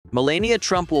Melania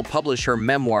Trump will publish her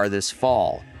memoir this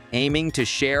fall, aiming to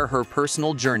share her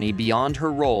personal journey beyond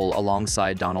her role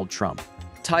alongside Donald Trump.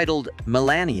 Titled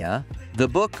Melania, the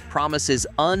book promises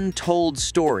untold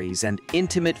stories and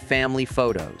intimate family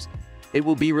photos. It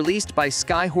will be released by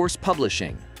Skyhorse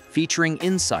Publishing, featuring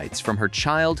insights from her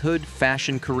childhood,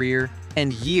 fashion career,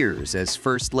 and years as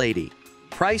First Lady.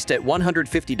 Priced at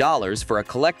 $150 for a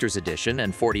collector's edition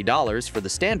and $40 for the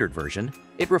standard version,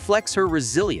 it reflects her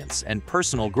resilience and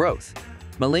personal growth.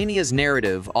 Melania's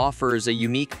narrative offers a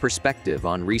unique perspective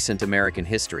on recent American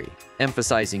history,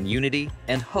 emphasizing unity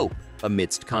and hope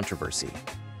amidst controversy.